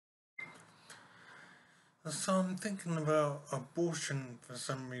So I'm thinking about abortion for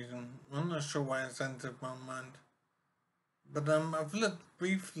some reason. I'm not sure why it's entered my mind, but I've looked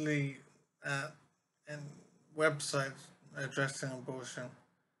briefly at websites addressing abortion,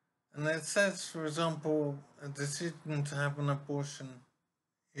 and it says, for example, a decision to have an abortion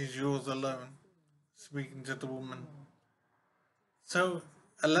is yours alone. Speaking to the woman. So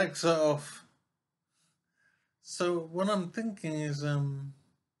Alexa off. So what I'm thinking is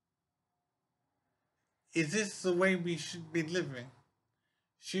this the way we should be living?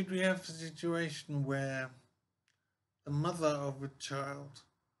 Should we have a situation where the mother of a child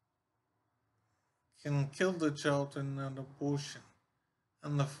can kill the child in an abortion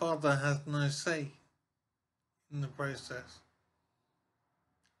and the father has no say in the process?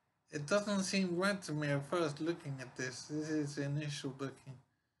 It doesn't seem right to me at first looking at this. This is the initial looking.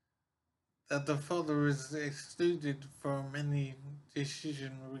 That the father is excluded from any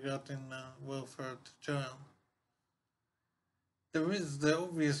decision regarding the welfare of the child. There is the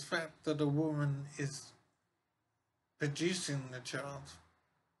obvious fact that a woman is producing the child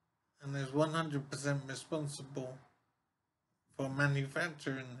and is 100% responsible for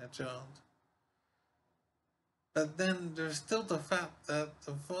manufacturing the child. But then there's still the fact that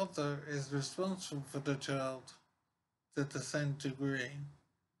the father is responsible for the child to the same degree,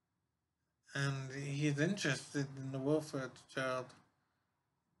 and he's interested in the welfare of the child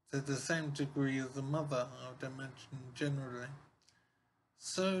to the same degree as the mother, I would imagine generally.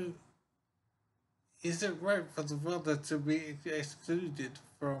 So, is it right for the father to be excluded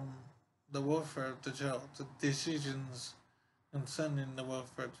from the welfare of the child, the decisions concerning the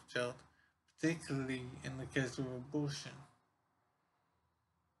welfare of the child, particularly in the case of abortion?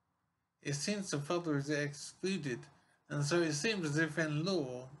 It seems the father is excluded, and so it seems as if in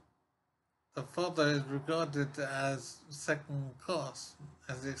law the father is regarded as second class,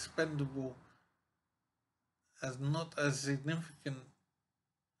 as expendable, as not as significant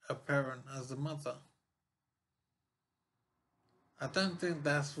a parent as the mother. I don't think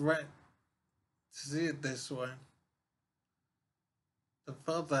that's right to see it this way. The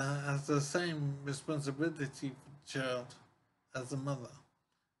father has the same responsibility for the child as the mother.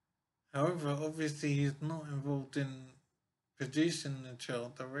 However, obviously he's not involved in producing the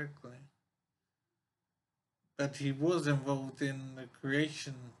child directly, but he was involved in the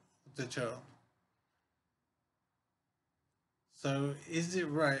creation of the child. So is it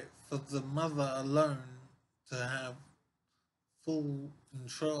right for the mother alone to have full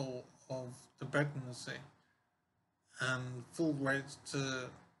control of the pregnancy and full rights to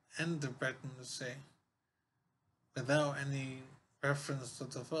end the pregnancy without any reference to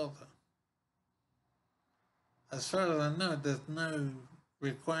the father? As far as I know, there's no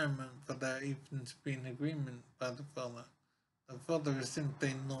requirement for there even to be an agreement by the father. The father is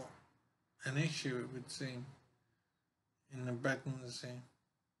simply not an issue, it would seem, in the pregnancy.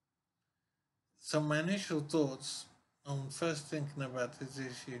 So my initial thoughts on first thinking about this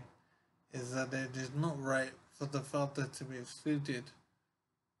issue is that it is not right for the father to be excluded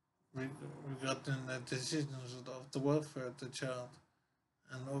regarding the decisions of the welfare of the child,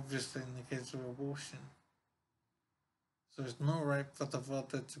 and obviously in the case of abortion. So it's not right for the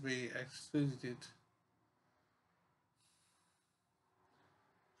father to be excluded.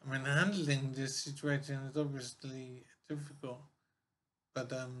 I mean, handling this situation is obviously difficult, but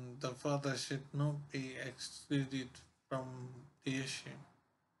the father should not be excluded from the issue.